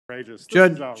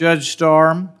Judge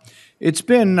Starr, it's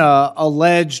been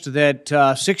alleged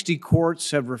that 60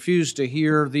 courts have refused to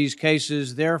hear these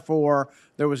cases. Therefore,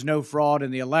 there was no fraud in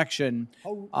the election.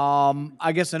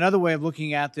 I guess another way of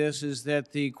looking at this is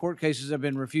that the court cases have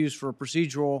been refused for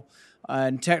procedural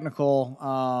and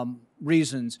technical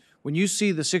reasons. When you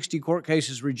see the 60 court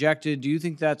cases rejected, do you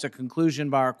think that's a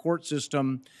conclusion by our court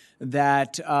system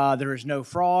that there is no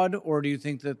fraud, or do you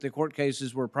think that the court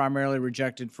cases were primarily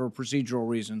rejected for procedural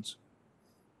reasons?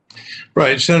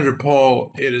 Right, Senator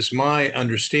Paul, it is my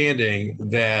understanding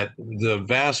that the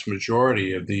vast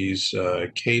majority of these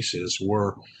cases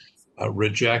were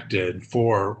rejected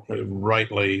for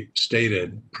rightly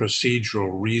stated procedural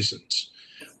reasons,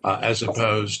 as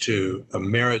opposed to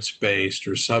merits-based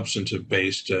or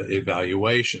substantive-based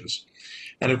evaluations.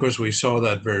 And of course, we saw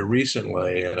that very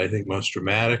recently, and I think most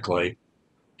dramatically,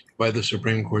 by the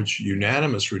Supreme Court's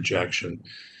unanimous rejection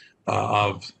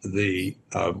of the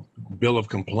bill of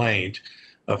complaint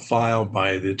filed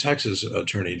by the Texas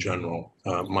Attorney General,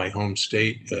 my home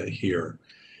state here.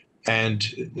 And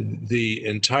the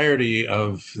entirety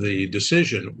of the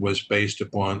decision was based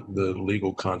upon the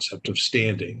legal concept of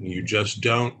standing. You just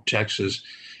don't, Texas,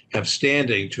 have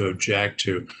standing to object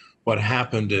to what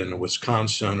happened in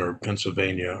Wisconsin or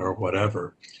Pennsylvania or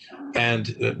whatever. And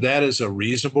that is a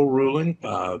reasonable ruling.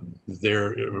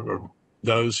 There are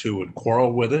those who would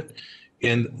quarrel with it,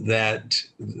 in that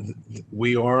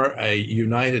we are a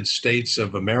United States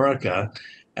of America,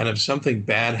 and if something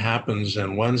bad happens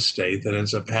in one state that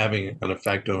ends up having an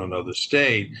effect on another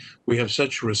state, we have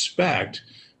such respect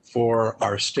for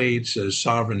our states as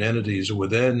sovereign entities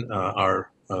within our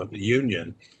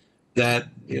union that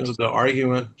the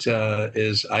argument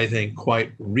is, I think,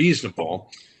 quite reasonable.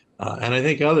 And I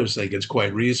think others think it's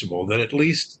quite reasonable that at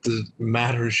least the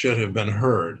matter should have been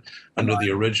heard under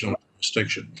the original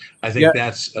jurisdiction. I think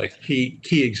that's a key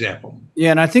example.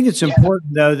 Yeah, and I think it's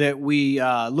important, though, that we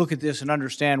look at this and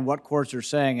understand what courts are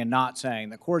saying and not saying.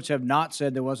 The courts have not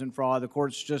said there wasn't fraud. The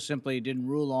courts just simply didn't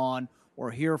rule on or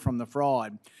hear from the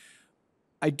fraud.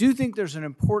 I do think there's an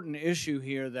important issue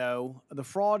here, though. The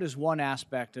fraud is one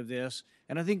aspect of this,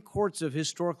 and I think courts have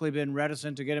historically been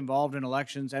reticent to get involved in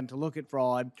elections and to look at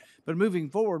fraud. But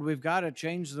moving forward, we've got to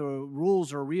change the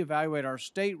rules or reevaluate our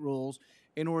state rules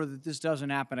in order that this doesn't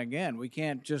happen again. We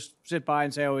can't just sit by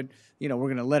and say, oh, we're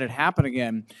going to let it happen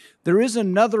again. There is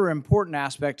another important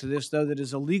aspect to this, though, that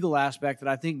is a legal aspect that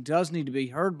I think does need to be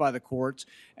heard by the courts,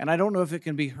 and I don't know if it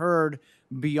can be heard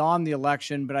beyond the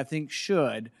election, but I think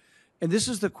should. And this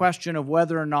is the question of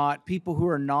whether or not people who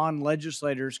are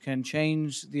non-legislators can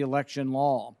change the election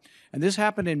law. And this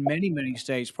happened in many, many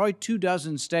states. Probably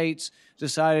 24 states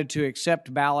decided to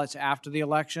accept ballots after the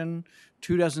election.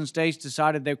 24 states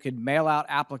decided they could mail out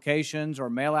applications or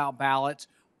mail out ballots,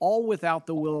 all without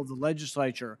the will of the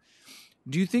legislature.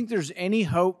 Do you think there's any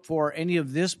hope for any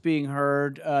of this being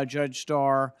heard, Judge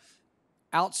Starr,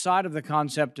 outside of the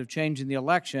concept of changing the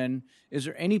election? Is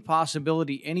there any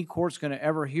possibility any court's going to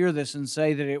ever hear this and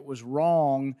say that it was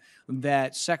wrong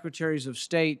that secretaries of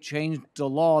state changed the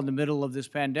law in the middle of this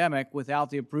pandemic without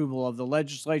the approval of the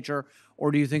legislature?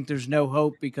 Or do you think there's no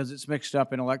hope because it's mixed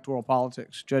up in electoral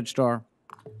politics? Judge Starr.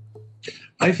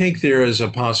 I think there is a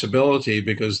possibility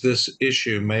because this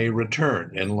issue may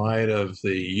return in light of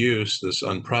this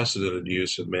unprecedented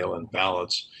use of mail-in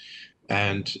ballots.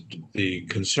 And the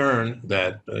concern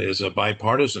that is a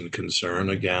bipartisan concern,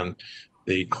 again,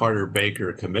 the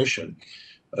Carter-Baker Commission,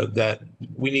 that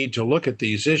we need to look at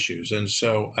these issues. And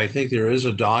so I think there is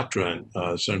a doctrine,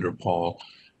 Senator Paul,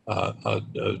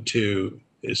 to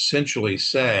essentially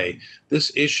say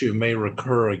this issue may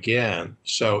recur again,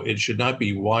 so it should not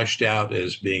be washed out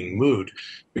as being moot,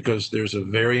 because there's a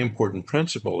very important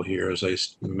principle here, as I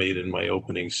made in my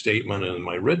opening statement and in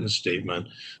my written statement.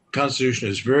 The Constitution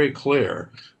is very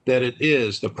clear that it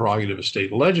is the prerogative of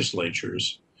state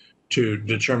legislatures to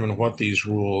determine what these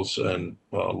rules and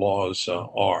laws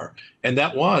are. And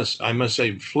that was, I must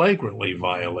say, flagrantly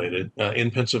violated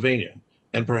in Pennsylvania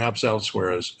and perhaps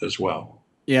elsewhere as well.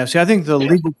 Yeah, see, I think the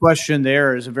legal question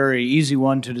there is a very easy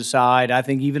one to decide. I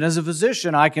think even as a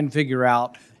physician, I can figure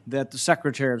out that the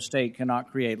Secretary of State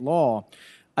cannot create law.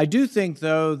 I do think,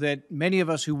 though, that many of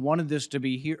us who wanted this to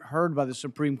be heard by the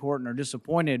Supreme Court and are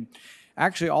disappointed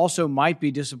actually also might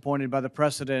be disappointed by the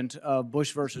precedent of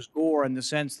Bush versus Gore, in the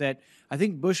sense that I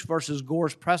think Bush versus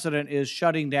Gore's precedent is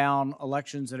shutting down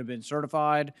elections that have been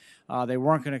certified. They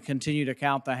weren't going to continue to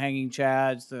count the hanging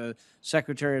chads. The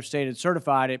Secretary of State had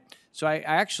certified it. So I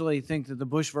actually think that the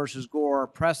Bush versus Gore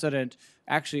precedent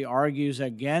actually argues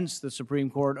against the Supreme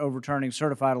Court overturning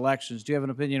certified elections. Do you have an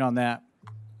opinion on that?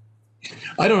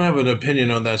 I don't have an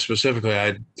opinion on that specifically.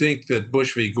 I think that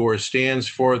Bush v. Gore stands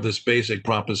for this basic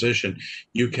proposition.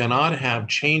 You cannot have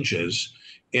changes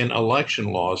in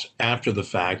election laws after the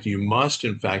fact. You must,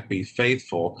 in fact, be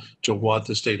faithful to what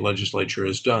the state legislature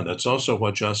has done. That's also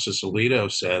what Justice Alito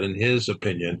said in his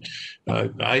opinion,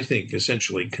 I think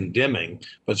essentially condemning,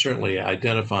 but certainly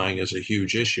identifying as a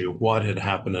huge issue what had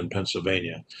happened in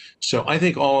Pennsylvania. So I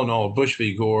think all in all, Bush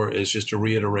v. Gore is just a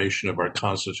reiteration of our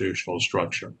constitutional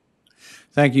structure.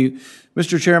 Thank you.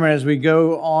 Mr. Chairman, as we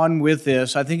go on with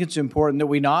this, I think it's important that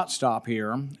we not stop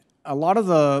here. A lot of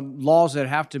the laws that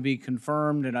have to be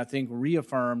confirmed and I think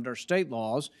reaffirmed are state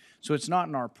laws, so it's not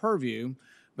in our purview,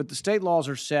 but the state laws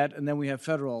are set and then we have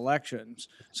federal elections.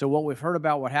 So what we've heard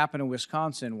about what happened in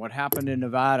Wisconsin, what happened in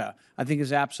Nevada, I think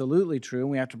is absolutely true, and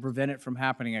we have to prevent it from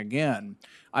happening again.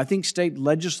 I think state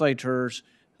legislatures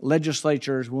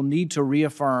will need to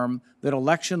reaffirm that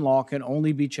election law can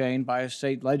only be changed by a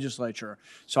state legislature.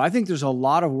 So I think there's a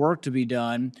lot of work to be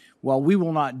done. While we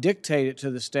will not dictate it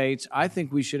to the states, I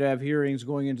think we should have hearings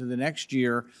going into the next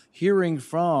year, hearing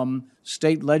from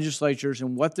state legislatures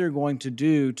and what they're going to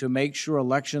do to make sure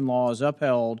election law is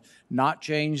upheld, not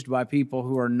changed by people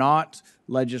who are not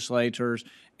legislators.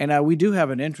 And we do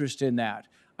have an interest in that.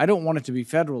 I don't want it to be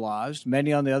federalized.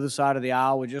 Many on the other side of the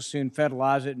aisle would just soon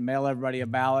federalize it and mail everybody a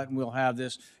ballot, and we'll have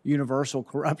this universal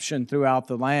corruption throughout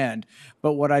the land.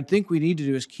 But what I think we need to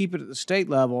do is keep it at the state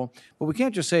level, but we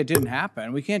can't just say it didn't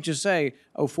happen. We can't just say,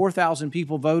 oh, 4,000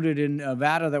 people voted in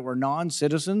Nevada that were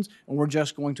non-citizens, and we're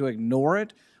just going to ignore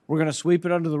it. We're going to sweep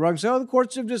it under the rug and say, oh, the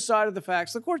courts have decided the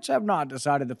facts. The courts have not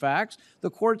decided the facts. The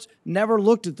courts never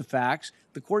looked at the facts.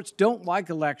 The courts don't like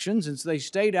elections, and so they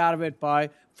stayed out of it by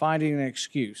finding an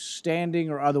excuse, standing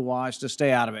or otherwise, to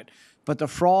stay out of it. But the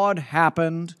fraud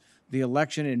happened. The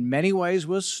election in many ways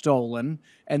was stolen,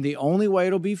 and the only way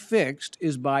it'll be fixed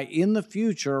is by, in the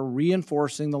future,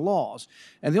 reinforcing the laws.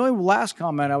 And the only last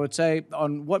comment I would say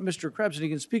on what Mr. Krebs, and he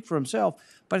can speak for himself,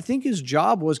 but I think his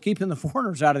job was keeping the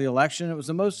foreigners out of the election. It was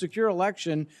the most secure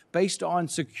election based on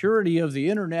security of the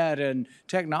internet and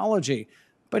technology.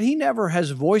 But he never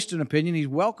has voiced an opinion, he's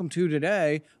welcome to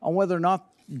today, on whether or not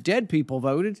dead people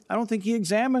voted. I don't think he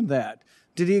examined that.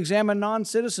 Did he examine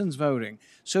non-citizens voting?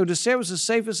 So to say it was the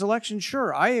safest election,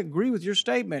 sure, I agree with your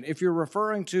statement if you're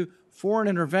referring to foreign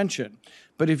intervention.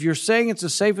 But if you're saying it's the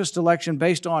safest election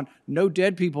based on no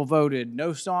dead people voted,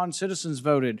 no non-citizens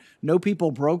voted, no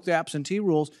people broke the absentee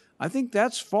rules, I think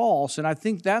that's false. And I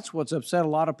think that's what's upset a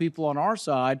lot of people on our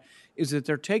side, is that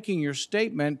they're taking your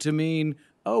statement to mean,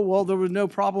 oh, well, there was no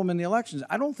problem in the elections.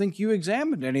 I don't think you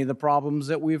examined any of the problems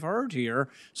that we've heard here.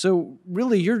 So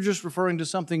really, you're just referring to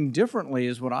something differently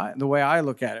is the way I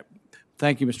look at it.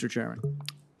 Thank you, Mr. Chairman.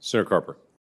 Senator Carper.